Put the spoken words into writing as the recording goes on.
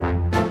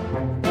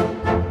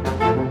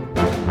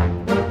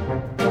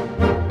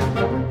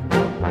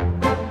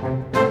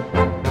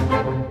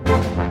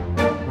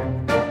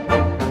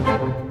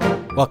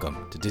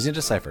Disney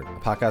Deciphered, a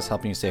podcast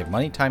helping you save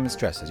money, time, and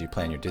stress as you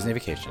plan your Disney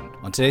vacation.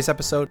 On today's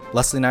episode,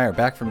 Leslie and I are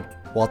back from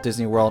Walt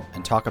Disney World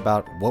and talk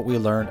about what we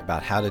learned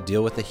about how to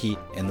deal with the heat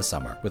in the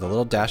summer, with a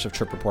little dash of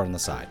trip report on the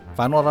side.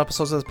 Find all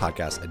episodes of this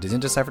podcast at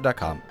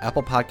DisneyDeciphered.com,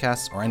 Apple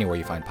Podcasts, or anywhere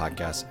you find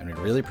podcasts, and we'd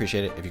really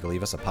appreciate it if you could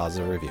leave us a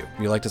positive review.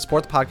 If you'd like to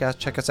support the podcast,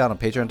 check us out on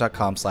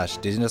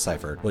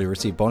patreon.com/DisneyDeciphered, where you'll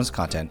receive bonus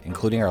content,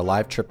 including our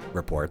live trip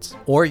reports,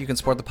 or you can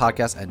support the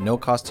podcast at no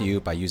cost to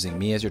you by using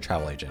me as your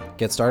travel agent.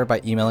 Get started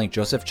by emailing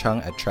Joseph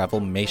Chung at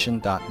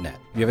travelmation.net.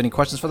 If you have any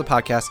questions for the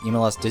podcast,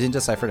 email us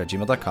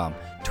DisneyDeciphered@gmail.com,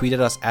 tweet at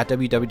us at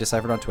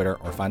WWDeciphered on Twitter,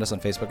 or find us on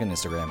Facebook and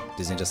Instagram,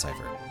 Disney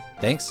Deciphered.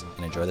 Thanks,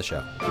 and enjoy the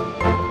show.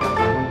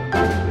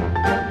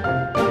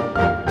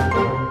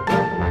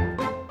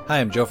 Hi,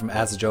 I'm Joe from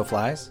As the Joe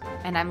Flies.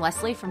 And I'm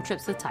Leslie from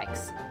Trips with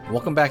Tykes.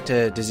 Welcome back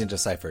to Disney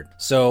Deciphered.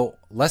 So,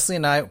 Leslie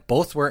and I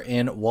both were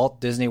in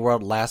Walt Disney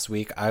World last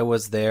week. I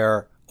was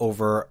there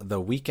over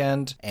the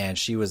weekend, and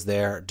she was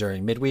there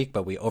during midweek,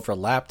 but we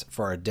overlapped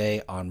for a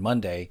day on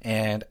Monday.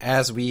 And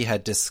as we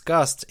had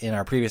discussed in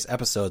our previous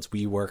episodes,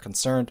 we were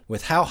concerned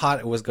with how hot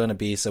it was going to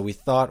be, so we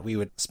thought we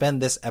would spend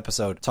this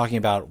episode talking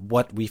about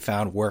what we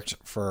found worked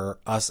for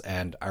us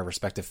and our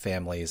respective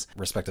families,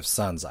 respective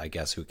sons, I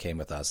guess, who came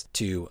with us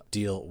to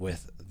deal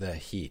with the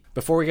heat.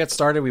 Before we get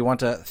started, we want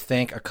to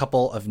thank a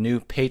couple of new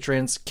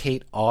patrons,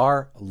 Kate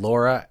R.,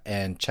 Laura,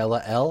 and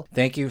Chella L.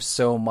 Thank you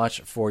so much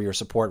for your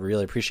support. We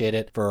really appreciate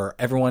it. For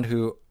everyone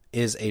who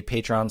is a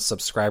Patreon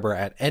subscriber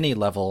at any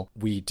level,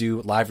 we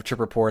do live trip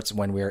reports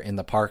when we're in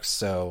the parks.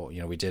 So,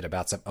 we did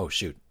about some... Oh,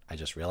 shoot. I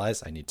just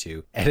realized I need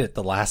to edit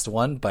the last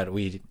one, but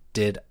we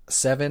did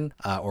 7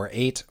 or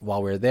 8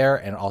 while we were there.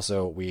 And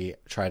also we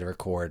try to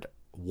record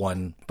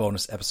one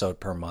bonus episode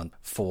per month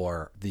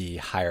for the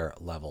higher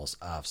levels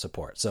of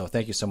support. So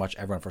thank you so much,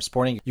 everyone, for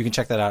supporting. You can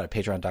check that out at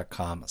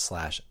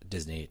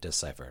patreon.com/Disney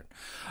Deciphered.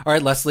 All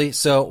right, Leslie,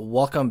 so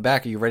welcome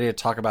back. Are you ready to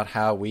talk about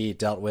how we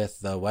dealt with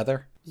the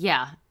weather?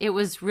 Yeah, it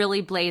was really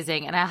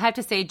blazing. And I have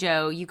to say,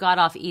 Joe, you got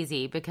off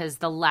easy because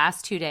the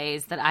last 2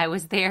 days that I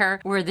was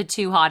there were the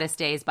 2 hottest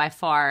days by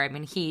far. I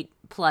mean, heat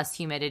plus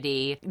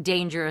humidity,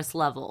 dangerous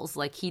levels,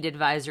 like heat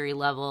advisory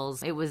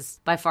levels. It was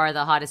by far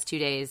the hottest 2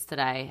 days that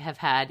I have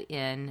had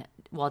in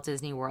Walt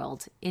Disney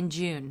World in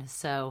June.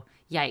 So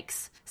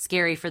yikes.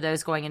 Scary for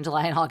those going in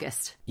July and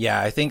August. Yeah,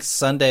 I think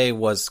Sunday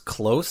was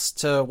close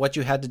to what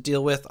you had to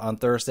deal with on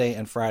Thursday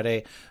and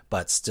Friday,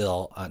 but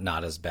still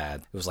not as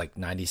bad. It was like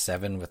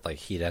 97 with like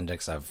heat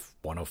index of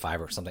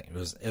 105 or something.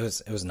 It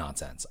was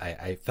nonsense.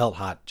 I felt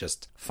hot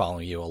just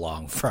following you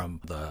along from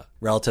the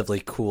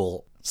relatively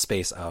cool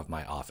space of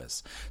my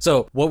office.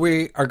 So what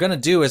we are going to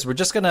do is we're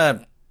just going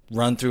to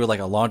run through like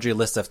a laundry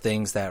list of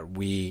things that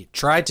we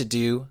tried to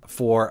do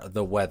for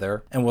the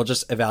weather, and we'll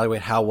just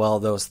evaluate how well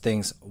those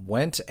things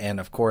went. And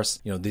of course,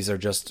 these are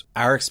just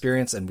our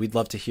experience, and we'd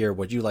love to hear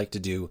what you like to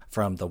do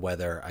from the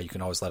weather. You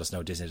can always let us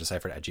know,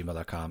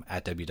 DisneyDeciphered@gmail.com,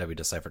 at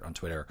WWDeciphered on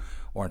Twitter,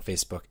 or on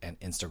Facebook and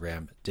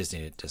Instagram,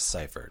 Disney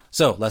Deciphered.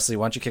 So Leslie,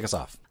 why don't you kick us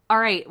off? All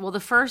right. Well, the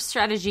first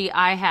strategy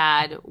I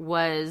had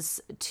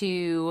was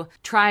to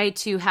try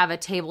to have a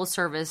table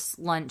service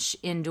lunch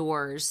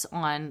indoors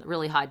on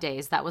really hot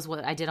days. That was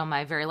what I did on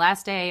my very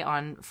last day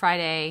on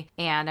Friday.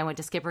 And I went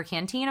to Skipper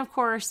Canteen, of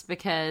course,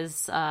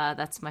 because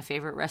that's my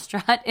favorite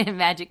restaurant in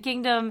Magic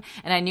Kingdom.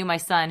 And I knew my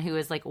son, who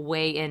is like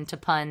way into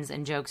puns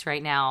and jokes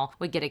right now,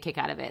 would get a kick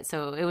out of it.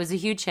 So it was a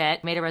huge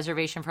hit. Made a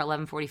reservation for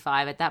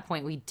 11:45. At that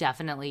point, we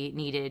definitely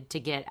needed to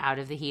get out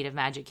of the heat of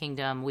Magic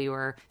Kingdom. We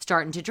were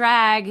starting to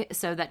drag,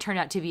 so that turned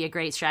out to be a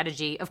great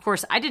strategy. Of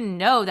course, I didn't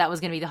know that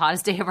was going to be the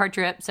hottest day of our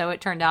trip, so it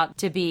turned out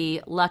to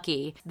be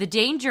lucky. The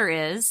danger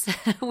is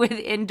with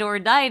indoor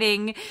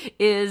dining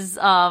is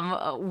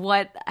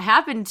what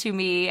happened to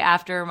me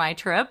after my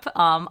trip.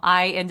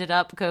 I ended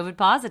up COVID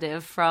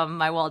positive from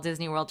my Walt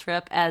Disney World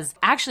trip, as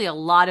actually a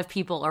lot of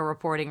people are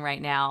reporting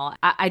right now.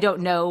 I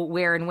don't know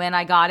where and when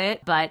I got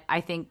it, but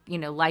I think,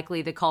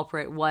 likely the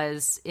culprit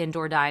was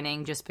indoor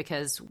dining, just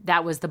because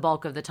that was the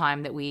bulk of the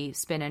time that we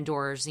spent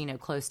indoors,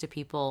 close to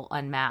people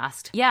unmasked.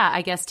 Yeah,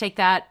 I guess take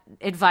that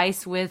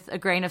advice with a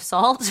grain of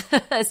salt,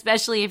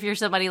 especially if you're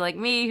somebody like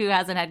me who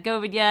hasn't had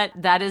COVID yet.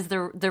 That is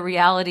the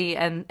reality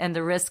and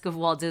the risk of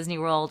Walt Disney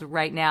World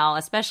right now,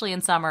 especially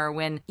in summer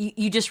when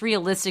you just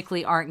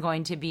realistically aren't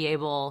going to be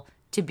able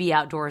to be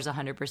outdoors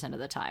 100% of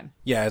the time.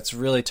 Yeah, it's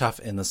really tough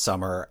in the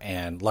summer,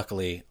 and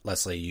luckily,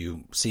 Leslie,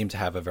 you seem to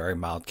have a very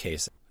mild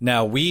case.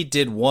 Now, we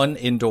did one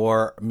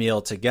indoor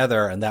meal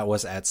together, and that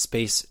was at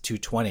Space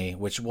 220,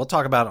 which we'll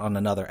talk about on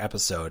another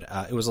episode.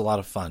 It was a lot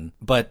of fun,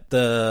 but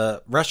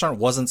the restaurant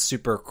wasn't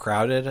super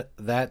crowded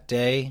that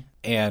day.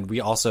 And we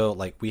also,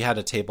 we had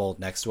a table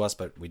next to us,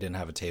 but we didn't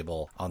have a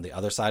table on the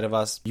other side of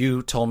us.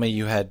 You told me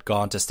you had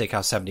gone to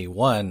Steakhouse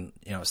 71.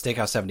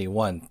 Steakhouse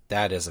 71,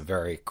 that is a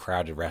very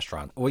crowded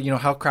restaurant. Well,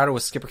 how crowded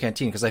was Skipper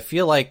Canteen? Because I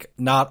feel like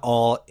not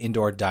all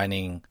indoor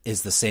dining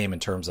is the same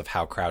in terms of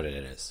how crowded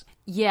it is.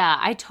 Yeah,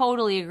 I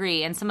totally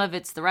agree. And some of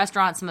it's the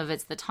restaurant, some of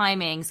it's the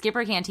timing.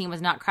 Skipper Canteen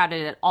was not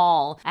crowded at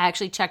all. I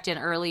actually checked in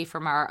early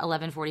from our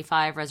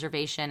 11:45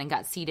 reservation and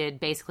got seated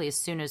basically as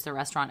soon as the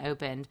restaurant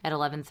opened at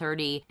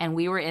 11:30. And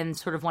we were in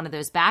sort of one of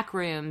those back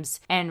rooms.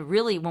 And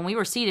really, when we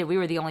were seated, we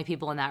were the only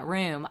people in that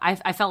room.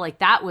 I felt like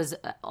that was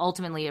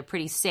ultimately a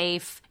pretty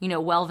safe,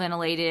 well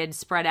ventilated,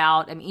 spread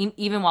out. I mean,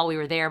 even while we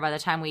were there, by the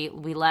time we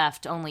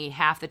left, only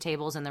half the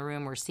tables in the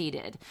room were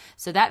seated.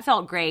 So that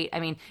felt great. I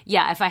mean,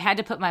 yeah, if I had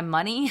to put my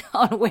money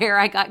on where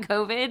I got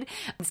COVID,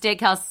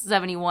 Steakhouse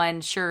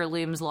 71 sure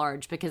looms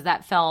large, because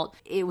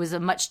it was a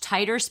much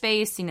tighter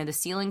space. The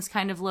ceiling's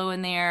kind of low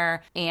in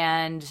there,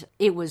 and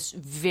it was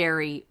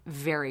very,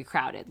 very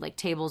crowded, like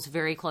tables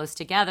very close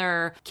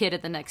together, kid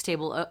at the next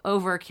table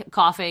over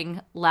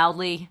coughing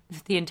loudly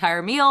the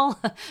entire meal,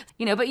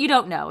 but you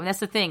don't know. And that's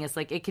the thing. It's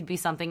like, it could be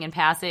something in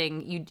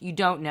passing. You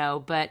don't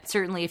know, but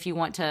certainly if you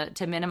want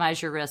to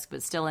minimize your risk,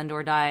 but still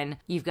indoor dine,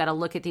 you've got to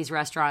look at these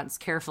restaurants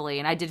carefully.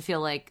 And I did feel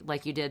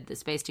like you did, the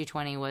Space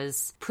 220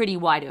 was pretty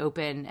wide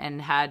open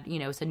and had,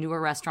 it's a newer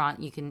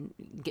restaurant. You can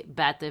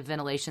bet the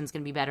ventilation's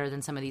going to be better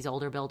than some of these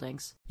older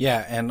buildings.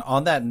 Yeah, and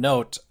on that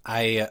note,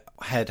 I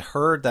had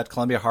heard that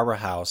Columbia Harbor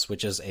House,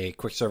 which is a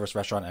quick service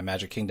restaurant at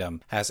Magic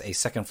Kingdom, has a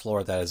second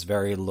floor that is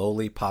very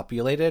lowly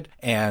populated.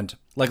 And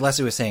like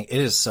Leslie was saying, it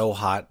is so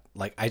hot.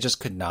 Like, I just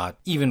could not,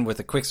 even with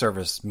a quick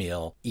service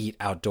meal, eat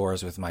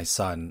outdoors with my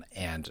son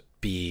and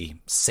be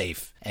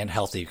safe and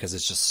healthy, because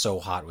it's just so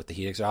hot with the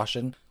heat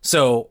exhaustion.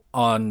 So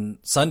on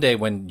Sunday,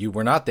 when you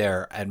were not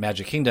there at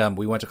Magic Kingdom,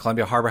 we went to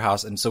Columbia Harbor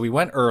House. And so we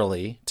went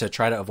early to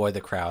try to avoid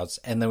the crowds.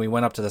 And then we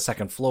went up to the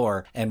second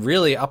floor, and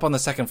really up on the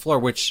second floor,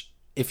 which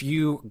if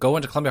you go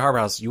into Columbia Harbor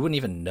House, you wouldn't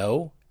even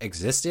know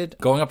existed.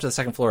 Going up to the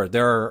second floor,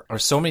 there are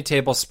so many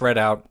tables spread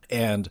out,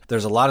 and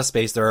there's a lot of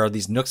space. There are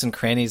these nooks and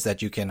crannies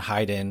that you can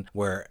hide in,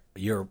 where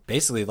you're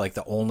basically like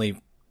the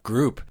only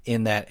group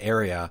in that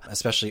area,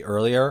 especially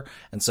earlier.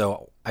 And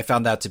so I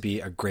found that to be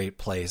a great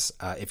place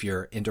if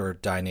you're indoor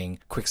dining,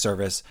 quick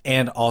service.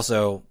 And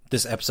also,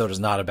 this episode is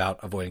not about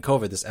avoiding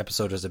COVID. This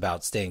episode is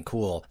about staying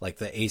cool. Like,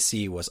 the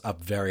AC was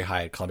up very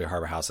high at Columbia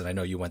Harbor House, and I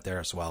know you went there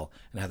as well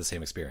and had the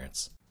same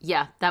experience.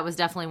 Yeah, that was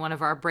definitely one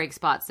of our break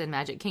spots in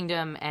Magic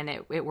Kingdom, and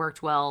it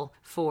worked well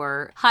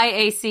for high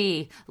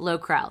AC, low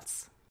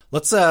crowds.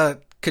 Let's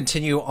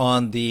continue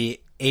on the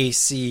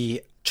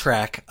AC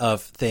track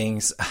of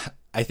things.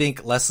 I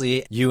think,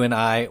 Leslie, you and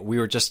I, we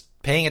were just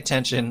paying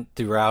attention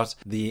throughout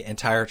the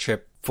entire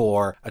trip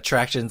for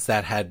attractions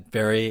that had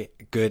very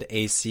good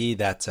AC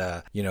that,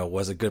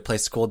 was a good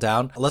place to cool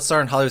down. Let's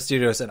start in Hollywood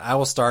Studios, and I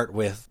will start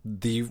with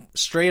the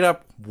straight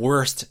up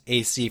worst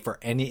AC for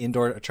any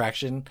indoor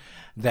attraction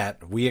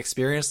that we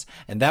experienced,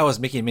 and that was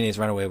Mickey and Minnie's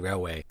Runaway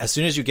Railway. As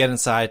soon as you get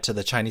inside to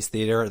the Chinese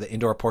theater, the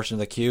indoor portion of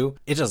the queue,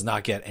 it does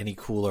not get any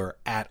cooler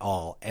at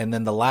all. And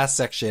then the last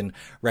section,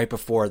 right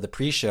before the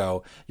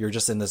pre-show, you're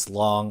just in this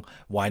long,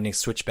 winding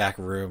switchback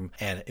room,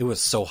 and it was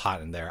so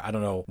hot in there. I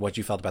don't know what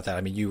you felt about that.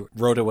 I mean, you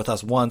rode it with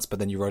us once, but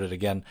then you rode it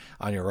again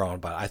on your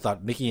own. But I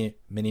thought Mickey,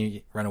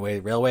 Minnie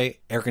Runaway Railway,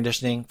 air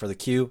conditioning for the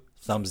queue,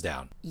 thumbs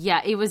down.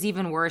 Yeah, it was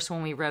even worse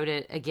when we rode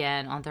it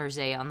again on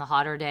Thursday on the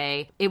hotter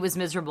day. It was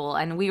miserable.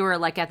 And we were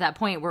like at that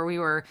point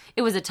where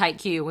it was a tight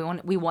queue.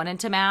 We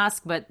wanted to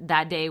mask, but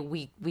that day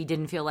we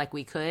didn't feel like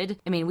we could.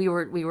 I mean, we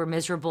were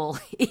miserable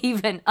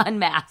even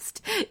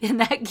unmasked in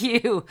that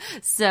queue.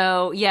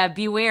 So yeah,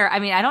 beware. I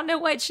mean, I don't know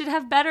why it should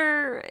have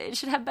better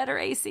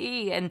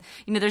AC. And,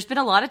 there's been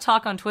a lot of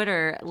talk on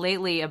Twitter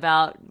lately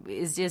about,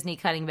 is Disney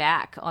cutting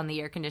back on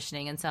the air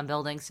conditioning in some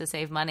buildings to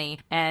save money?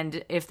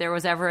 And if there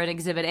was ever an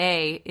Exhibit A,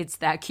 it's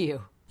that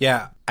queue.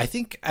 Yeah, I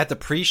think at the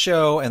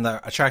pre-show and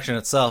the attraction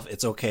itself,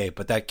 it's okay,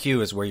 but that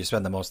queue is where you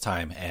spend the most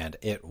time, and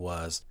it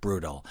was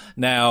brutal.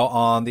 Now,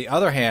 on the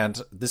other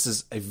hand, this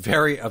is a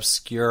very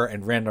obscure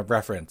and random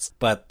reference,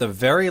 but the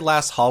very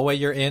last hallway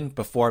you're in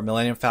before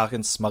Millennium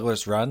Falcon's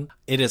Smuggler's Run,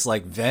 it is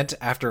like vent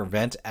after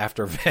vent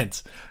after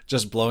vent,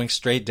 just blowing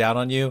straight down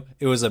on you.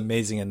 It was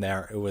amazing in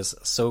there. It was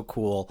so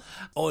cool.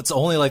 Oh, it's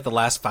only like the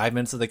last 5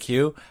 minutes of the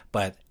queue,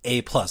 but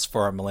A+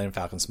 for Millennium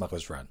Falcon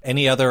Smuggler's Run.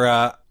 Any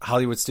other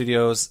Hollywood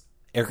Studios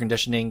air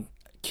conditioning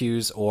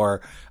queues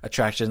or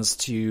attractions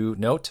to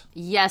note?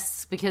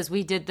 Yes, because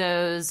we did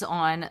those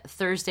on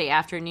Thursday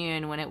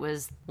afternoon when it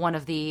was one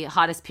of the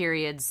hottest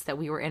periods that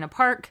we were in a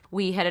park.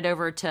 We headed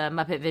over to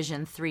Muppet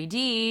Vision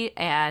 3D,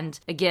 and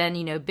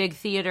again, big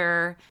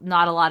theater,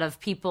 not a lot of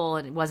people,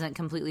 and it wasn't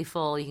completely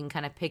full. You can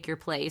kind of pick your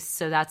place.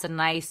 So that's a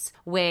nice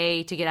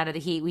way to get out of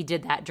the heat. We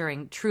did that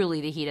during truly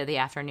the heat of the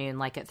afternoon,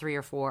 like at 3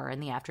 or 4 in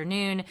the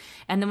afternoon.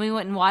 And then we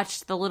went and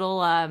watched the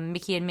little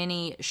Mickey and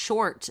Minnie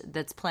short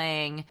that's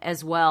playing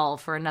as well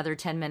for another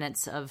 10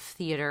 minutes of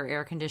theater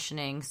air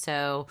conditioning.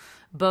 So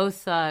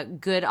both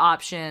good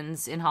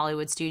options in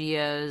Hollywood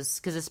Studios,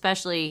 because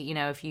especially,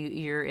 if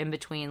you're in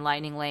between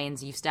lightning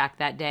lanes, you stack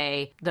that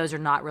day, those are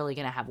not really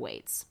going to have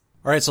waits.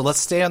 All right, so let's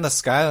stay on the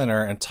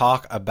Skyliner and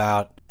talk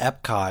about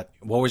Epcot.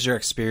 What was your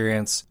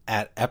experience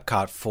at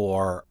Epcot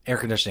for air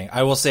conditioning?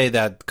 I will say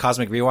that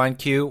Cosmic Rewind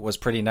queue was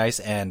pretty nice,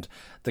 and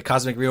the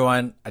Cosmic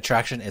Rewind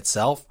attraction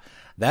itself,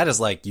 that is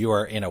like you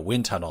are in a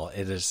wind tunnel.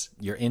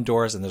 You're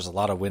indoors and there's a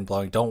lot of wind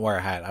blowing. Don't wear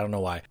a hat. I don't know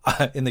why.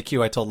 In the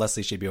queue, I told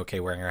Leslie she'd be okay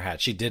wearing her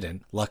hat. She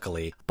didn't,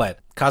 luckily. But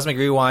Cosmic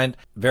Rewind,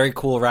 very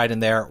cool ride in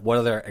there. What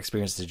other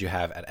experience did you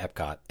have at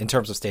Epcot in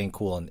terms of staying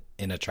cool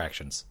in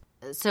attractions?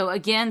 So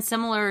again,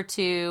 similar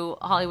to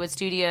Hollywood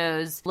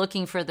Studios,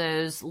 looking for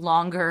those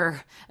longer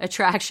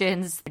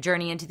attractions,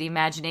 Journey into the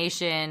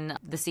Imagination,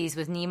 The Seas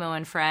with Nemo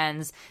and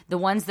Friends, the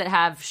ones that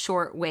have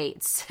short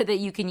waits that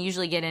you can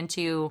usually get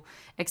into,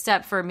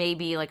 except for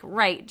maybe like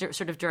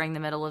sort of during the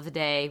middle of the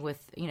day with,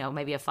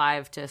 maybe a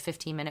 5 to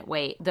 15 minute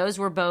wait. Those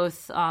were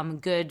both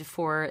good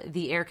for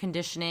the air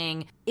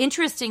conditioning.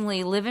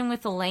 Interestingly, Living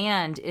with the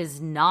Land is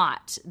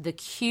not. The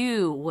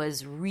queue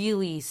was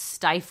really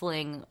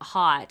stifling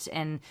hot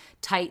and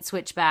tight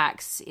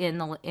switchbacks in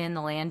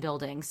the land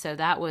building. So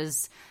that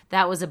was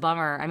a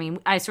bummer. I mean,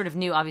 I sort of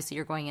knew obviously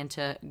you're going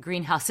into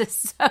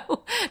greenhouses,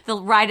 so the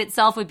ride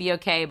itself would be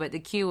okay, but the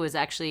queue was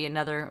actually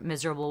another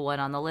miserable one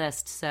on the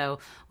list. So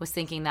was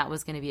thinking that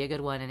was going to be a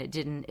good one, and it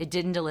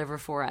didn't deliver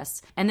for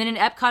us. And then in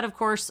Epcot, of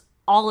course,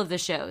 all of the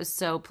shows.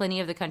 So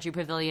plenty of the country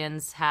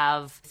pavilions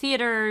have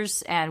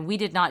theaters, and we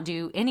did not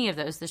do any of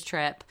those this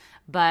trip,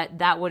 but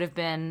that would have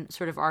been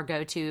sort of our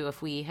go-to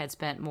if we had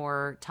spent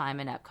more time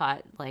in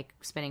Epcot, like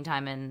spending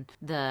time in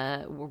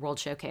the World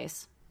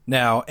Showcase.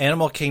 Now,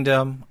 Animal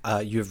Kingdom,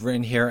 you've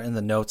written here in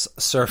the notes,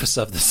 Service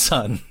of the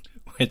Sun,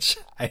 which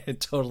I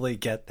totally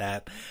get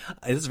that.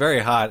 It's very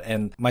hot,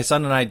 and my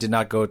son and I did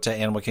not go to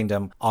Animal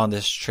Kingdom on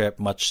this trip,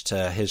 much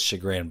to his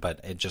chagrin,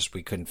 but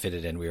we couldn't fit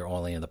it in. We were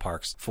only in the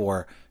parks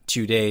for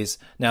 2 days.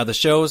 Now, the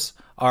shows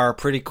are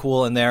pretty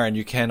cool in there, and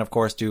you can, of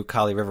course, do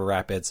Kali River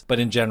Rapids, but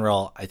in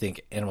general, I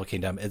think Animal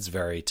Kingdom, it's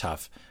very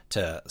tough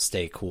to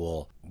stay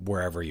cool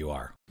wherever you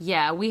are.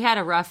 Yeah, we had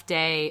a rough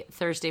day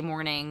Thursday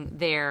morning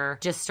there.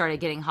 Just started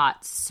getting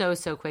hot so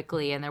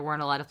quickly, and there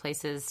weren't a lot of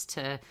places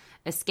to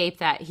escape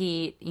that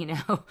heat.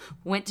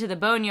 Went to the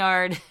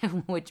Boneyard,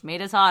 which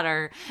made us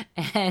hotter,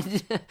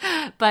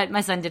 but my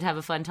son did have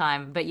a fun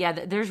time. But yeah,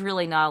 there's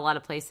really not a lot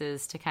of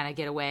places to kind of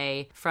get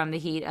away from the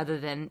heat other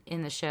than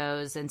in the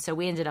shows, and so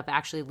we ended up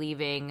actually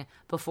leaving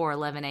before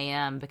 11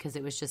 a.m. because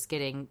it was just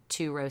getting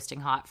too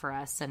roasting hot for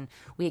us, and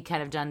we had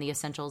kind of done the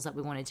essentials that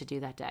we wanted to do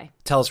that day.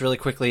 Tell us really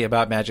quickly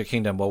about Magic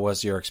Kingdom. What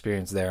was your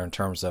experience there in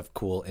terms of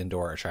cool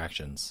indoor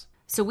attractions?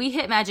 So we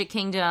hit Magic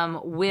Kingdom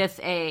with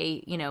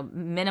a,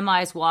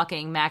 minimize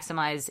walking,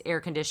 maximize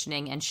air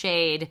conditioning and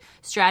shade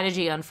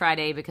strategy on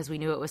Friday because we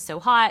knew it was so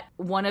hot.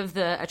 One of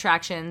the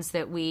attractions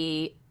that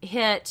we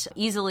hit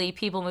easily,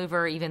 People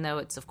Mover, even though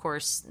it's of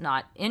course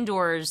not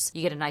indoors,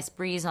 you get a nice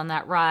breeze on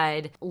that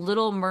ride.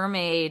 Little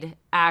Mermaid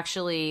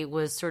actually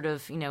was sort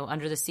of,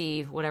 under the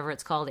sea, whatever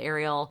it's called,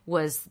 Ariel,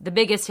 was the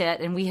biggest hit,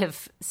 and we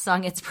have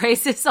sung its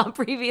praises on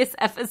previous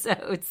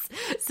episodes.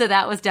 So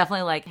that was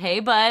definitely like, hey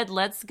bud,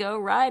 let's go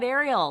ride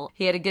Ariel.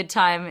 He had a good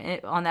time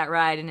on that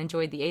ride and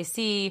enjoyed the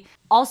AC.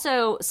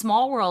 Also,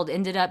 Small World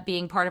ended up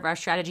being part of our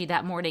strategy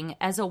that morning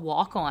as a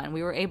walk-on.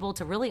 We were able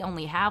to really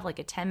only have like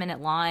a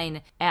 10-minute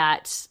line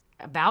at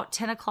about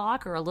 10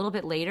 o'clock or a little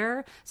bit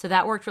later. So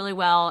that worked really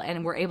well.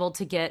 And we're able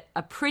to get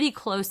a pretty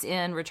close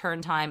in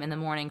return time in the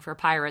morning for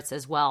Pirates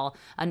as well.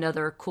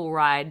 Another cool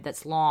ride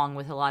that's long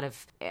with a lot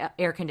of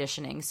air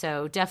conditioning.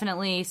 So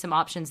definitely some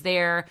options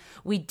there.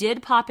 We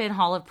did pop in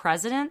Hall of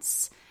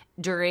Presidents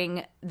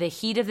during the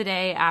heat of the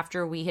day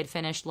after we had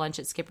finished lunch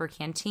at Skipper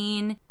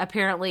Canteen.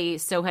 Apparently,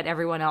 so had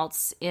everyone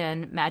else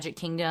in Magic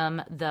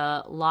Kingdom.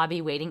 The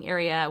lobby waiting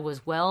area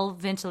was well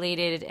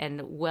ventilated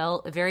and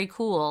very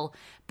cool,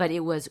 but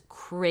it was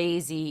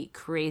crazy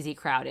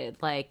crowded.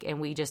 And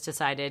we just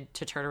decided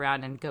to turn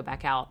around and go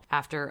back out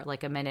after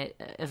like a minute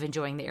of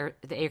enjoying the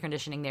air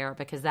conditioning there,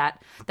 because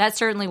that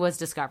certainly was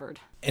discovered.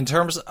 In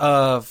terms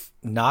of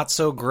not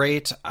so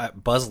great,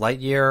 Buzz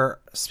Lightyear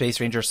Space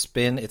Ranger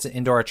Spin, it's an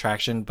indoor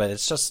attraction, but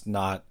it's just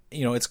not,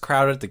 it's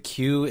crowded. The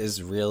queue is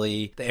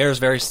the air is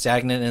very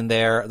stagnant in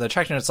there. The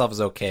attraction itself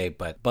is okay,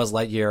 but Buzz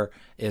Lightyear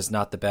is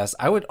not the best.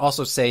 I would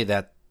also say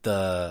that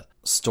the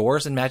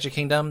stores in Magic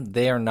Kingdom,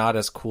 they are not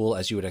as cool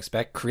as you would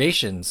expect.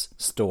 Creations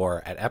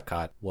store at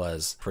Epcot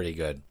was pretty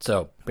good.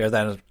 So bear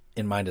that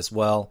in mind as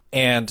well.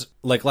 And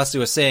like Leslie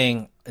was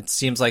saying, it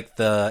seems like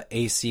the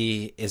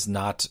AC is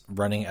not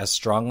running as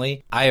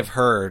strongly. I have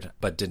heard,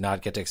 but did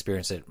not get to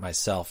experience it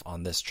myself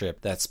on this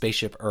trip, that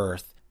Spaceship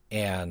Earth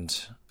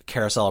and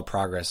Carousel of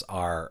Progress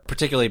are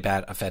particularly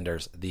bad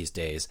offenders these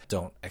days.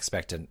 Don't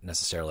expect to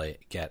necessarily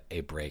get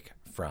a break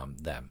from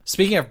them.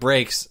 Speaking of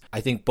breaks,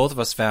 I think both of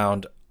us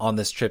found on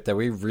this trip that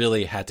we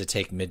really had to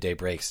take midday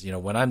breaks.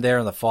 When I'm there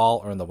in the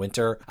fall or in the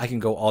winter, I can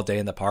go all day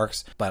in the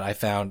parks, but I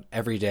found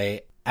every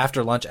day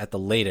after lunch at the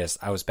latest,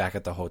 I was back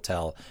at the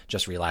hotel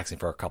just relaxing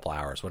for a couple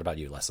hours. What about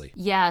you, Leslie?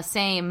 Yeah,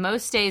 same.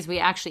 Most days we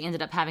actually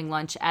ended up having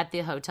lunch at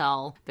the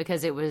hotel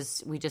because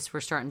we just were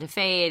starting to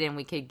fade, and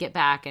we could get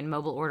back and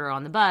mobile order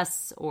on the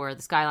bus or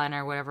the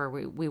Skyliner or wherever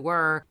we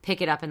were,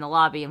 pick it up in the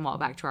lobby and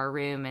walk back to our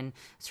room and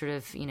sort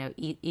of,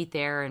 eat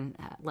there and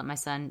let my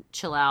son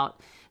chill out.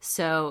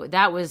 So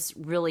that was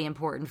really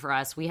important for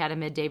us. We had a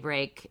midday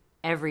break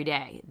every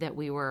day that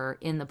we were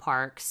in the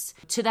parks.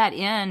 To that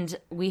end,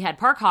 we had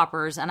park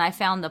hoppers, and I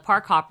found the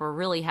park hopper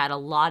really had a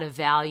lot of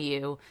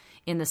value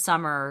in the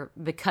summer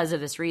because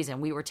of this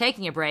reason. We were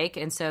taking a break,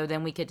 and so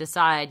then we could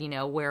decide,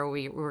 where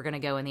we were going to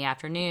go in the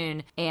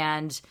afternoon.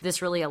 And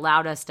this really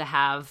allowed us to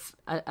have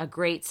a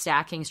great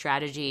stacking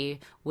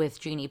strategy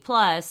with Genie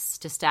Plus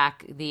to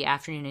stack the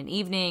afternoon and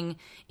evening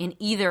in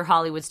either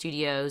Hollywood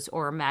Studios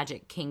or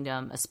Magic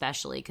Kingdom,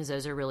 especially, because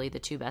those are really the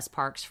two best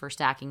parks for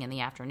stacking in the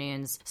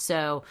afternoons.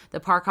 So the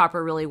park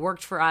hopper really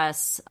worked for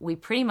us. We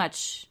pretty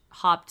much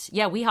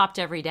we hopped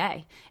every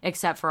day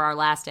except for our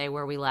last day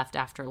where we left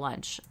after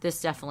lunch. This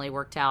definitely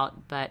worked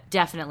out, but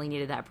definitely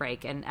needed that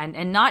break,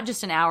 and not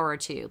just an hour or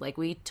two. Like,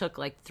 we took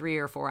 3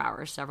 or 4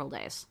 hours several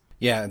days.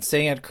 Yeah, and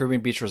staying at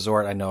Caribbean Beach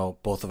Resort, I know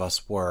both of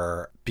us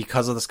were,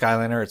 because of the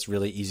Skyliner, it's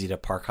really easy to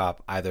park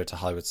hop either to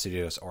Hollywood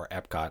Studios or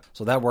Epcot.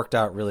 So that worked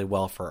out really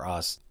well for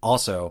us.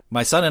 Also,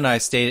 my son and I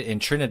stayed in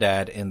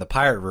Trinidad in the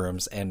Pirate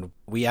Rooms, and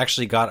we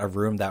actually got a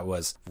room that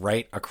was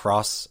right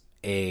across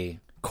a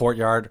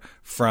courtyard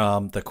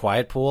from the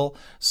quiet pool.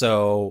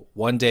 So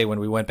one day when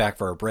we went back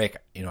for a break,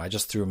 I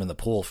just threw him in the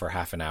pool for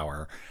half an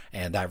hour,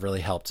 and that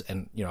really helped.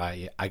 And,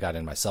 I got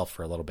in myself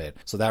for a little bit.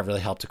 So that really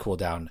helped to cool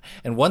down.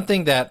 And one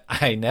thing that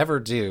I never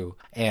do,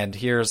 and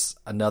here's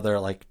another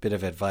bit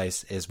of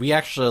advice, is we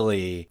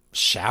actually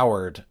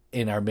showered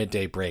in our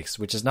midday breaks,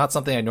 which is not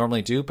something I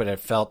normally do, but it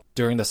felt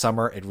during the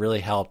summer it really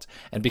helped.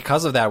 And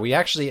because of that, we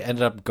actually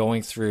ended up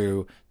going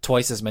through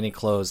twice as many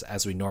clothes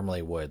as we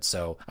normally would.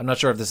 So I'm not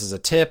sure if this is a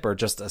tip or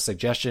just a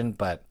suggestion,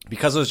 but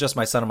because it was just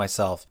my son and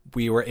myself,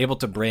 we were able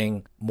to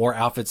bring more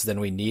outfits than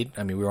we need.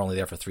 I mean, we were only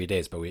there for 3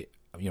 days, but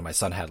my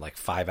son had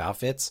 5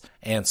 outfits.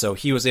 And so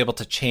he was able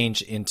to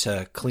change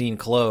into clean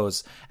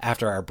clothes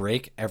after our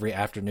break every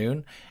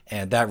afternoon.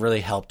 And that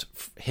really helped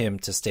him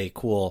to stay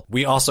cool.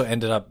 We also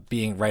ended up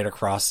being right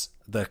across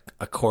the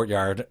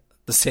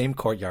same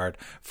courtyard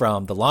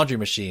from the laundry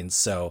machines.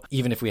 So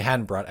even if we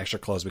hadn't brought extra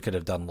clothes, we could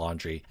have done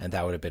laundry and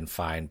that would have been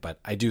fine. But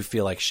I do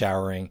feel like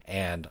showering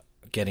and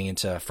getting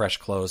into fresh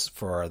clothes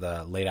for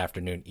the late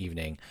afternoon,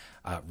 evening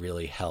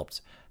really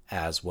helped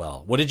as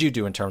well. What did you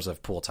do in terms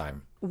of pool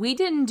time? We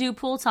didn't do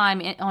pool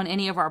time on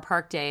any of our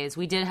park days.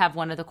 We did have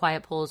one of the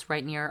quiet pools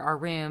right near our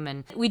room,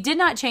 and we did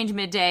not change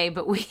midday,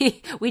 but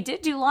we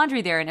did do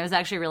laundry there, and it was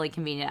actually really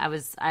convenient.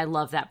 I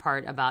love that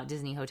part about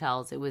Disney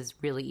hotels. It was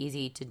really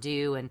easy to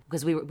do, and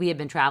because we had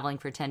been traveling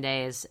for 10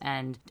 days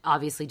and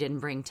obviously didn't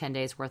bring 10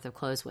 days worth of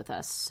clothes with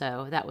us.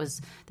 So that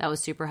was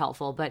super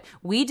helpful. But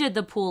we did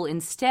the pool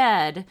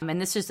instead,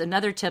 and this is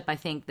another tip I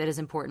think that is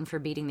important for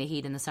beating the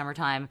heat in the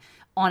summertime,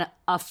 on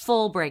a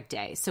full break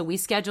day. So we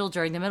scheduled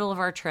during the middle of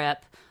our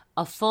trip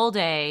a full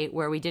day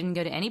where we didn't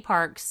go to any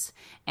parks.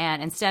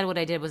 And instead what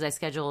I did was I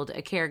scheduled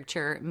a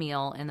character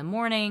meal in the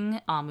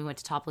morning. We went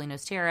to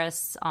Topolino's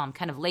Terrace,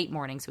 kind of late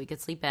morning so we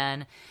could sleep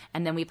in.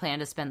 And then we planned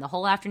to spend the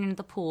whole afternoon at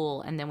the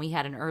pool. And then we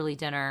had an early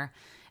dinner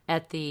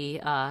at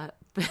the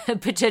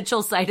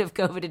potential site of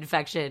COVID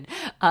infection,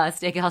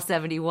 Steakhouse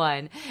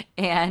 71.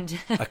 And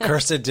a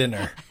cursed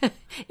dinner.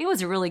 It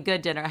was a really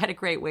good dinner. I had a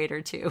great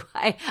waiter too.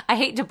 I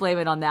hate to blame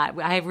it on that.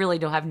 I really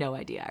have no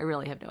idea. I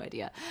really have no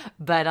idea.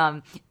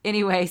 But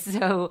anyway,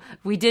 so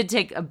we did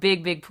take a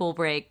big pool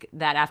break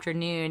that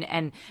afternoon,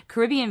 and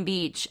Caribbean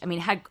Beach,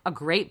 had a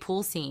great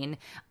pool scene.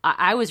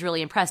 I was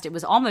really impressed. It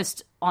was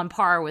almost on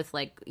par with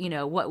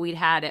what we'd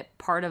had at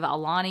part of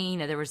Aulani.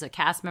 There was a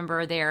cast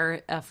member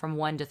there from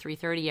 1 to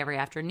 3:30 every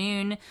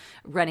afternoon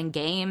running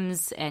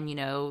games and,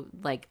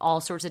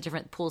 all sorts of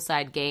different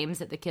poolside games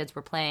that the kids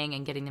were playing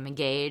and getting them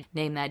engaged.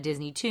 Name that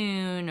Disney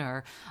tune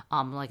or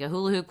a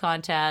hula hoop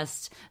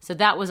contest. So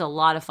that was a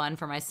lot of fun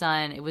for my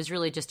son. It was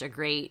really just a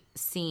great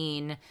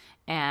scene,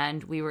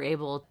 and we were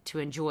able to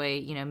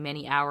enjoy,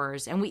 many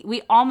hours. And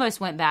we almost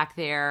went back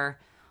there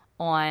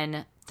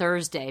on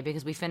Thursday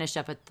because we finished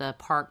up at the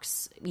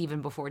parks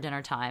even before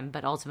dinner time,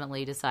 but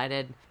ultimately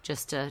decided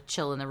just to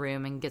chill in the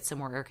room and get some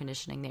more air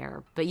conditioning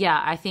there. But yeah,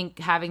 I think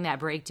having that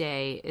break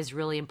day is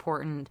really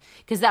important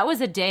because that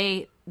was a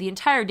day, the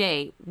entire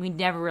day, we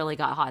never really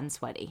got hot and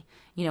sweaty.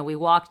 We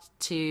walked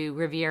to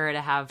Riviera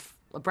to have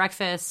a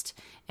breakfast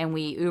and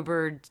we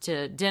Ubered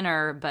to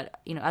dinner, but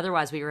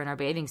otherwise we were in our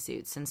bathing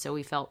suits, and so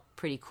we felt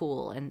pretty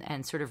cool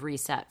and sort of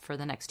reset for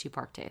the next 2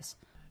 park days.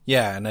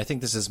 Yeah, and I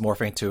think this is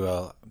morphing to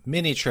a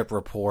mini trip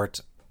report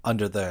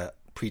under the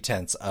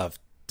pretense of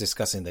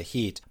discussing the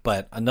heat.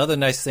 But another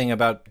nice thing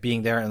about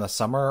being there in the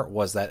summer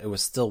was that it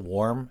was still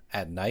warm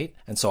at night.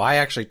 And so I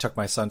actually took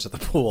my son to the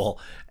pool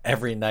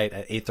every night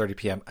at 8:30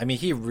 p.m.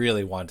 He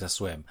really wanted to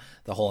swim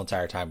the whole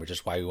entire time, which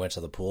is why we went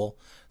to the pool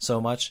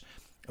so much.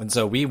 And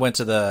so we went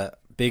to the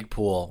big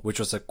pool, which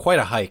was quite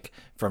a hike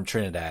from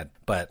Trinidad,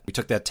 but we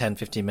took that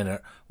 10-15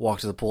 minute walk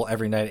to the pool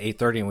every night at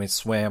 8:30, and we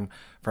swam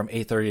from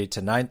 8:30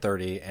 to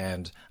 9:30.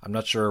 And I'm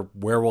not sure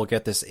where we'll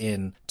get this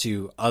in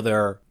to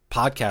other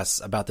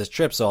podcasts about this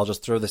trip, so I'll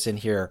just throw this in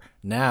here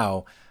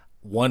now.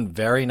 One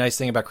very nice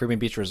thing about Caribbean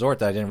Beach Resort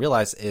that I didn't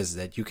realize is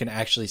that you can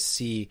actually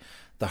see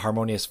the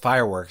Harmonious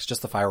fireworks,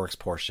 just the fireworks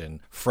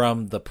portion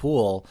from the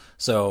pool.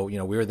 So, we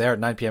were there at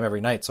 9 p.m. every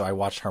night. So I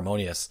watched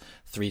Harmonious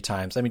 3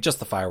 times. I mean, just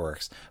the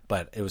fireworks,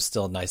 but it was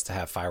still nice to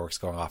have fireworks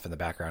going off in the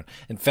background.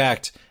 In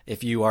fact,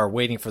 if you are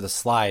waiting for the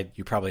slide,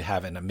 you probably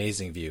have an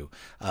amazing view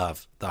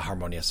of the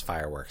Harmonious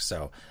fireworks.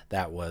 So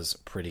that was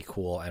pretty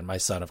cool. And my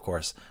son, of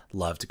course,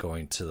 loved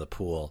going to the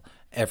pool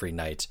every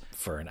night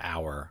for an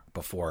hour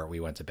before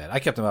we went to bed. I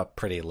kept him up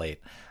pretty late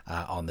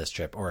on this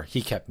trip, or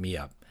he kept me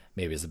up,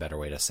 maybe is a better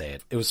way to say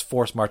it. It was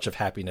forced march of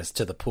happiness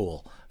to the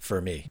pool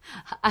for me.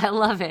 I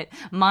love it.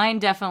 Mine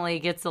definitely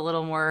gets a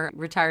little more,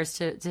 retires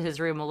to his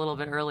room a little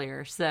bit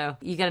earlier. So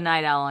you got a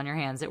night owl on your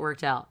hands. It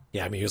worked out.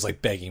 Yeah, I mean, he was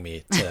like begging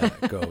me to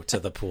go to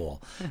the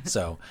pool.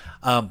 So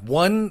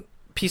one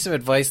piece of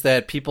advice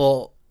that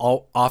people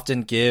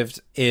often give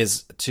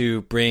is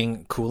to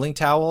bring cooling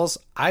towels.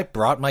 I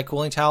brought my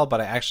cooling towel,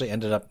 but I actually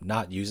ended up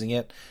not using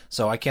it.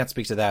 So I can't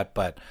speak to that,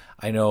 but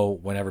I know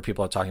whenever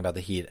people are talking about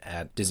the heat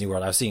at Disney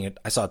World,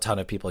 I saw a ton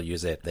of people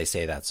use it. They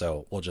say that.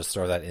 So we'll just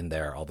throw that in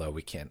there. Although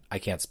I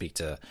can't speak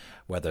to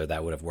whether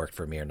that would have worked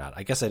for me or not.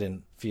 I guess I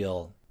didn't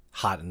feel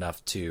hot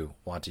enough to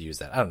want to use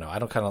that. I don't know.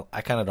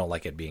 I kind of don't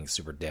like it being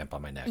super damp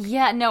on my neck.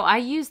 Yeah, no, I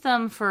used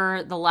them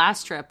for the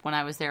last trip when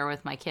I was there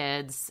with my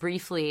kids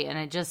briefly, and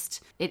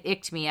it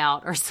icked me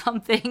out or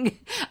something.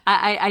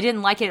 I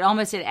didn't like it.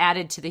 It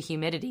added to the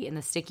humidity and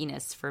the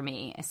stickiness for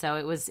me. So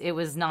it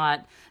was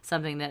not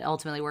something that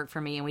ultimately worked for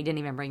me, and we didn't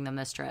even bring them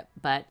this trip.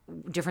 But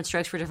different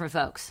strokes for different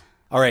folks.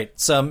 All right,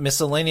 some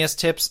miscellaneous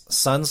tips.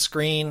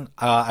 Sunscreen.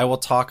 I will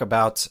talk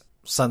about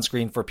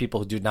sunscreen for people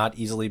who do not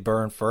easily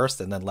burn first,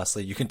 and then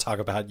Leslie, you can talk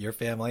about your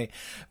family.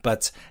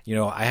 But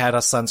I had a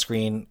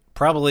sunscreen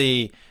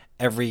probably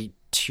every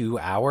 2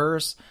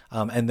 hours,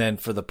 and then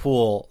for the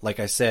pool,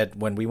 like I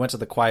said, when we went to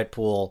the quiet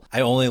pool,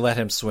 I only let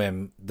him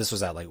swim. This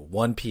was at like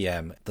 1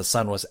 p.m. The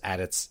sun was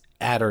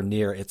at or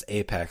near its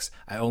apex.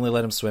 I only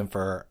let him swim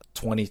for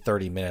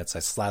 20-30 minutes. I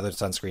slathered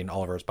sunscreen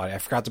all over his body. I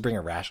forgot to bring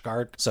a rash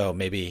guard, so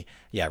maybe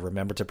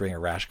remember to bring a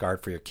rash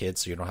guard for your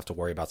kids so you don't have to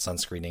worry about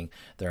sunscreening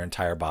their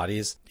entire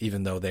bodies.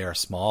 Even though they are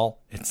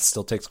small, it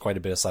still takes quite a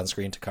bit of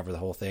sunscreen to cover the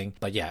whole thing.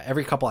 But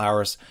every couple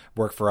hours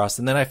worked for us.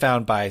 And then I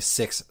found by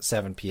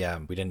 6-7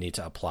 p.m. we didn't need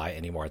to apply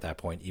anymore at that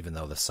point, even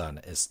though the sun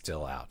is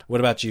still out.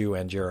 What about you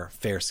and your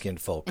fair-skinned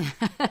folk?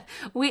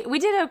 We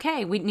did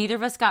okay. Neither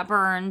of us got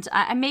burned.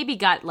 I maybe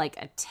got like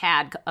a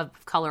tad of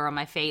color on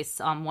my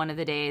face on one of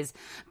the days,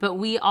 but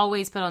we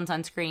always put on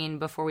sunscreen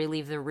before we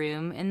leave the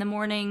room in the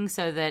morning,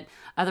 so that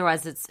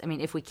otherwise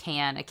if we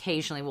can,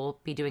 occasionally we'll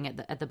be doing it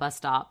at the bus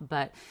stop.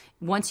 But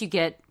once you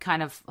get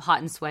kind of hot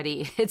and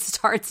sweaty, it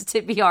starts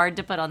to be hard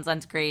to put on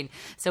sunscreen.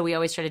 So we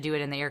always try to do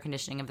it in the air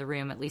conditioning of the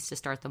room, at least to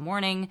start the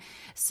morning.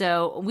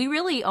 So we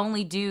really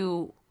only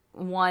do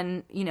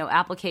one,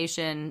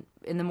 application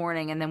in the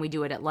morning, and then we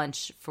do it at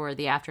lunch for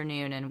the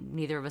afternoon, and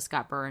neither of us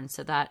got burned.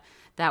 So that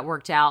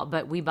worked out.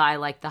 But we buy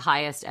like the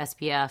highest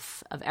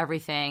SPF of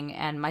everything.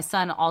 And my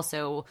son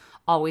also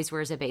always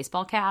wears a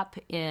baseball cap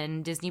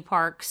in Disney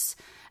parks.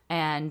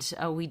 And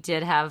we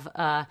did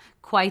have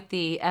quite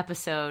the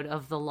episode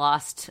of the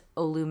lost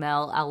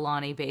Olumel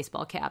Aulani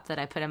baseball cap that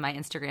I put in my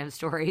Instagram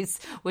stories,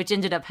 which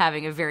ended up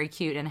having a very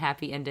cute and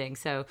happy ending.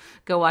 So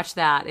go watch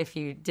that if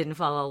you didn't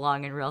follow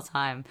along in real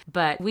time.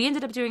 But we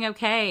ended up doing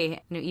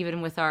okay,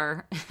 even with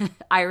our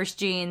Irish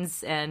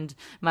genes, and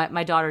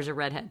my daughter's a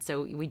redhead.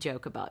 So we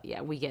joke about,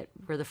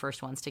 we're the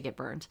first ones to get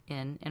burned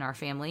in our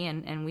family,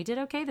 and we did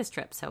okay this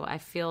trip. So I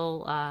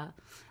feel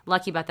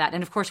lucky about that.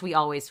 And of course, we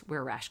always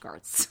wear rash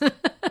guards.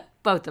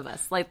 Both of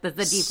us, like the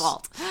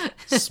default.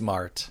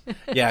 Smart.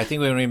 Yeah, I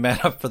think when we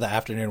met up for the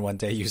afternoon one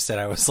day, you said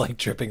I was like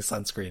dripping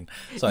sunscreen.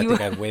 So I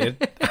think I'd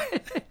waited.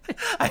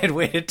 I had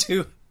waited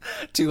too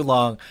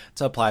long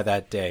to apply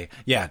that day.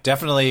 Yeah,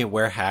 definitely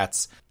wear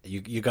hats.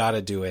 You got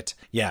to do it.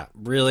 Yeah,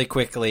 really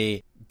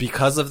quickly.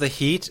 Because of the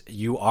heat,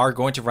 you are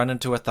going to run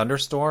into a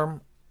thunderstorm.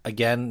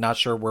 Again, not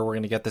sure where we're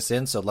going to get this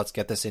in, so let's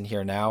get this in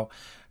here now.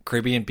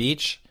 Caribbean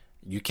Beach,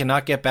 you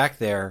cannot get back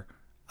there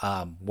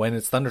when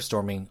it's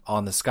thunderstorming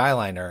on the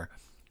Skyliner.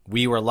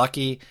 We were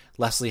lucky.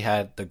 Leslie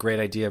had the great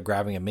idea of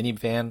grabbing a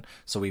minivan,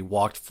 so we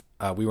walked.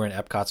 We were in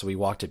Epcot, so we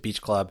walked to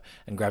Beach Club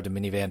and grabbed a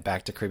minivan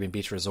back to Caribbean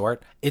Beach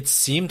Resort. It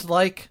seemed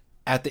like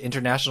at the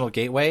International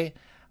Gateway,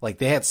 like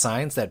they had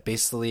signs that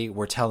basically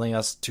were telling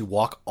us to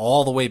walk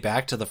all the way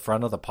back to the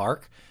front of the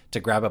park to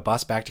grab a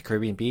bus back to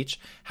Caribbean Beach.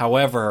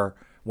 However,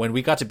 when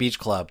we got to Beach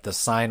Club, the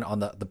sign on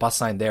the bus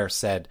sign there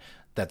said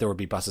that there would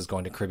be buses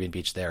going to Caribbean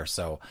Beach there.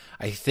 So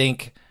I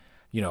think,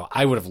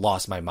 I would have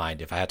lost my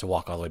mind if I had to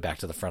walk all the way back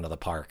to the front of the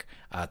park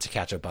to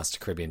catch a bus to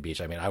Caribbean Beach.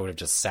 I mean, I would have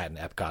just sat in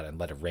Epcot and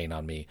let it rain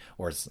on me,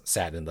 or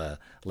sat in the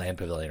Land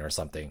Pavilion or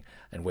something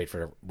and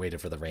waited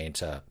for the rain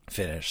to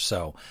finish.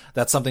 So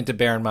that's something to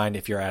bear in mind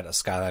if you're at a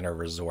Skyliner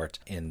resort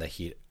in the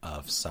heat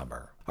of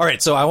summer. All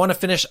right, so I want to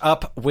finish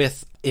up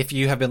with, if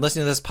you have been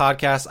listening to this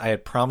podcast, I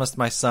had promised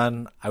my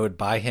son I would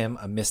buy him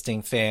a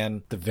misting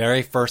fan. The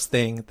very first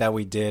thing that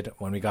we did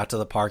when we got to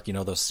the park,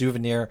 those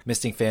souvenir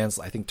misting fans,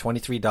 I think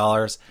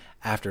 $23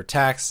 after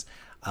tax.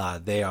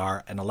 They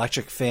are an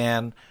electric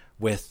fan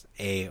with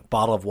a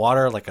bottle of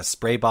water, like a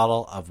spray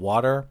bottle of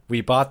water.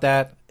 We bought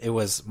that. It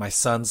was my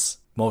son's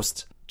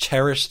most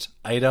cherished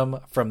item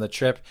from the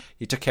trip.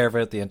 He took care of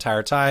it the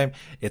entire time.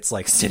 It's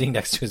like sitting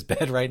next to his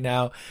bed right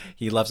now.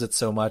 He loves it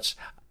so much.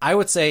 I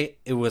would say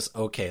it was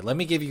okay. Let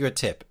me give you a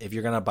tip if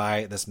you're going to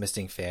buy this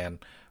misting fan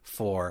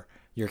for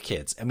your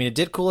kids. I mean, it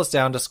did cool us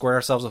down to squirt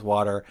ourselves with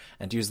water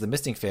and to use the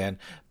misting fan,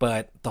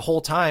 but the whole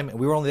time, and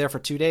we were only there for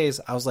 2 days,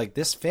 I was like,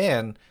 this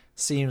fan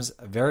seems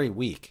very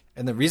weak.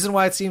 And the reason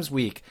why it seems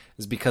weak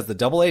is because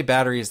the AA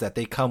batteries that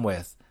they come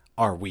with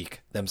are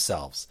weak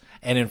themselves.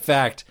 And in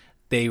fact,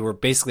 they were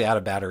basically out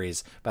of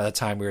batteries by the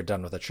time we were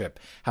done with the trip.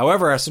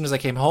 However, as soon as I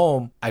came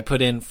home, I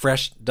put in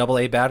fresh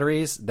AA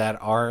batteries that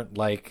aren't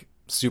like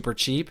super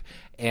cheap,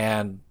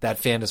 and that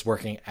fan is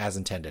working as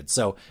intended.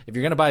 So if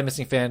you're going to buy a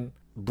misting fan,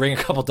 bring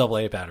a couple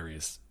AA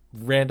batteries.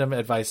 Random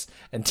advice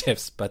and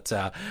tips, but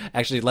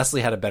actually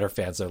Leslie had a better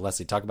fan. So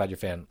Leslie, talk about your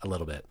fan a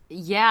little bit.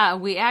 Yeah,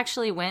 we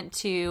actually went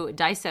to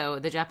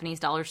Daiso, the Japanese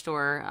dollar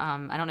store.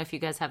 I don't know if you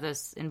guys have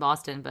this in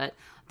Boston, but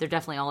they're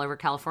definitely all over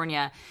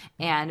California,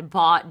 and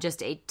bought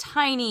just a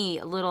tiny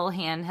little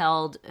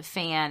handheld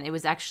fan. It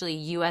was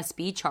actually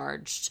USB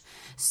charged.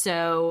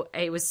 So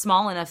it was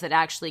small enough that it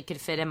actually could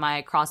fit in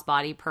my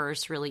crossbody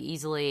purse really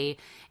easily.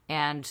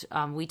 And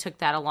we took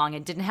that along.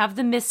 It didn't have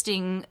the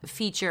misting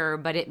feature,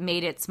 but it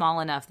made it small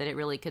enough that it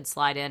really could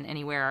slide in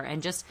anywhere.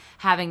 And just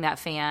having that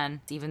fan,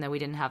 even though we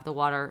didn't have the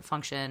water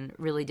function,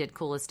 really did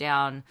cool us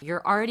down.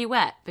 You're already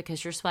wet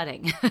because you're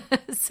sweating.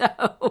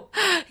 So,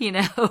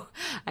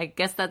 I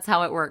guess that's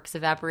how it works,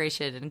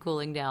 evaporation and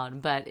cooling down.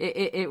 But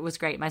it was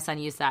great. My son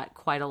used that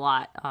quite a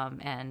lot.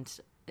 And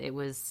it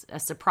was a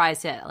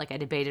surprise hit. Like, I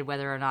debated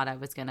whether or not I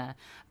was going to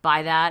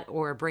buy that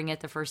or bring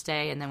it the first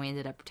day, and then we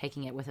ended up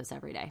taking it with us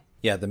every day.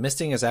 Yeah, the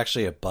misting is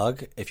actually a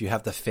bug. If you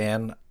have the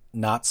fan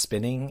not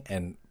spinning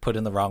and put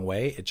in the wrong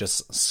way, it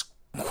just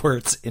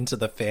squirts into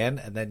the fan,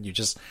 and then you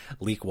just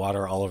leak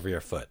water all over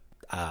your foot.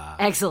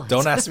 Excellent.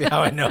 Don't ask me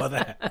how I know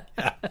that.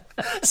 Yeah.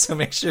 So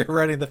make sure you're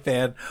running the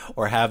fan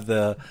or have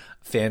the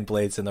fan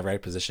blades in the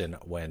right position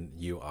when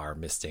you are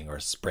misting or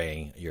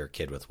spraying your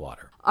kid with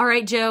water. All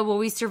right, Joe. Well,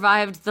 we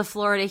survived the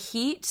Florida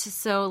heat,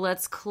 so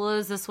let's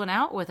close this one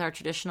out with our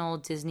traditional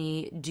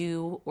Disney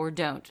do or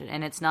don't.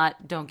 And it's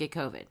not don't get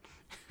COVID.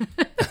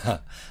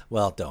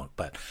 Well, don't.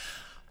 But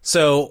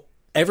so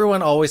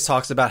everyone always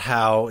talks about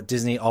how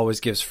Disney always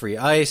gives free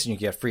ice, and you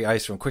get free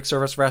ice from quick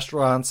service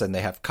restaurants, and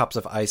they have cups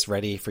of ice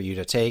ready for you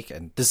to take.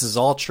 And this is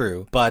all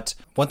true. But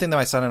one thing that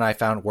my son and I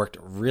found worked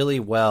really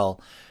well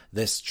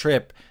this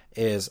trip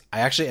is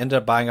I actually ended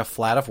up buying a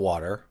flat of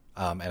water,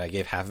 and I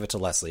gave half of it to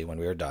Leslie when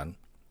we were done.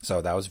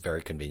 So that was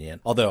very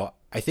convenient. Although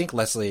I think,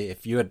 Leslie,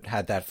 if you had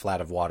had that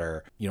flat of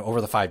water,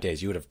 over the 5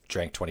 days, you would have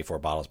drank 24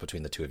 bottles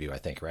between the two of you, I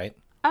think, right?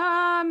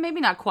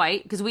 Maybe not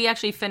quite, because we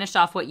actually finished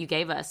off what you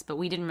gave us, but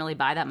we didn't really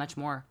buy that much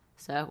more.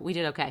 So we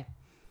did okay.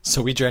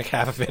 So we drank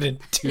half of it in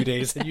 2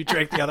 days, and you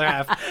drank the other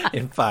half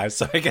in 5.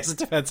 So I guess it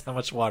depends how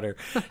much water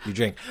you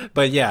drink.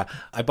 But yeah,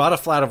 I bought a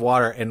flat of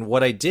water, and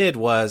what I did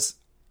was,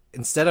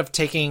 instead of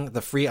taking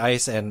the free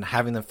ice and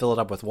having them fill it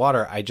up with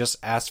water, I just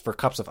asked for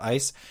cups of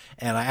ice,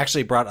 and I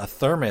actually brought a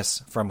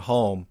thermos from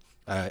home,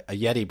 a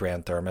Yeti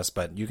brand thermos,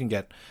 but you can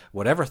get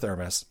whatever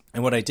thermos.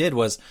 And what I did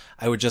was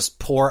I would just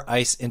pour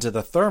ice into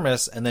the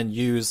thermos and then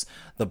use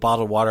the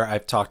bottled water.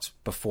 I've talked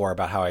before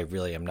about how I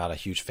really am not a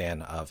huge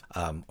fan of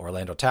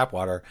Orlando tap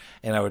water,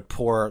 and I would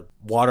pour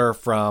water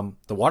from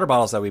the water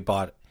bottles that we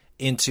bought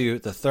into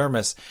the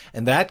thermos,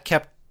 and that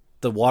kept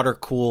the water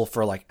cool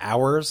for like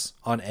hours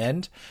on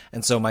end.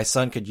 And so my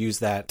son could use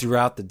that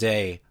throughout the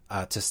day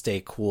to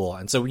stay cool.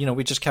 And so,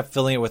 we just kept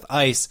filling it with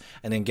ice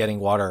and then getting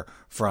water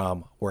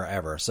from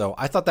wherever. So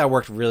I thought that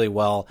worked really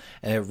well,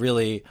 and it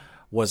really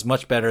was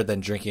much better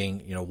than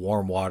drinking,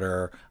 warm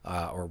water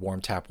or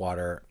warm tap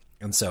water.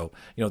 And so,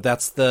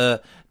 that's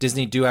the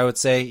Disney do, I would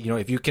say.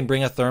 If you can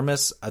bring a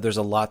thermos, there's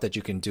a lot that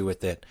you can do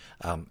with it,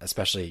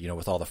 especially,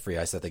 with all the free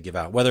ice that they give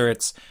out. Whether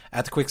it's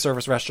at the quick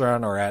service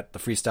restaurant or at the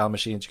freestyle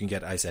machines, you can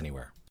get ice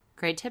anywhere.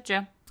 Great tip,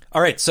 Joe.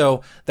 All right,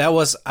 so that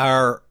was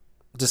our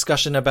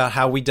discussion about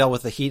how we dealt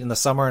with the heat in the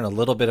summer, and a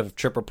little bit of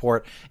trip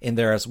report in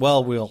there as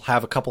well. We'll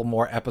have a couple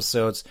more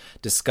episodes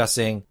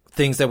discussing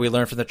things that we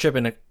learned from the trip,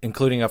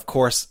 including, of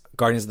course,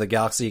 Guardians of the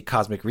Galaxy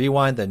Cosmic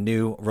Rewind, the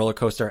new roller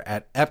coaster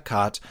at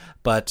Epcot.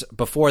 But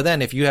before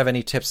then, if you have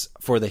any tips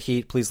for the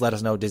heat, please let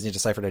us know.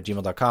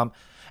 DisneyDeciphered@gmail.com,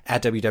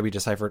 at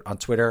WWDeciphered on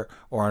Twitter,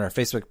 or on our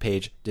Facebook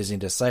page, Disney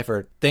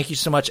Deciphered. Thank you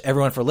so much,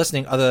 everyone, for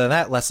listening. Other than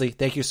that, Leslie,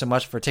 thank you so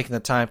much for taking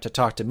the time to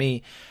talk to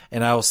me,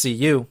 and I will see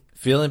you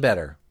feeling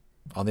better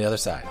on the other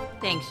side.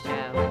 Thanks,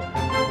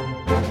 Joe.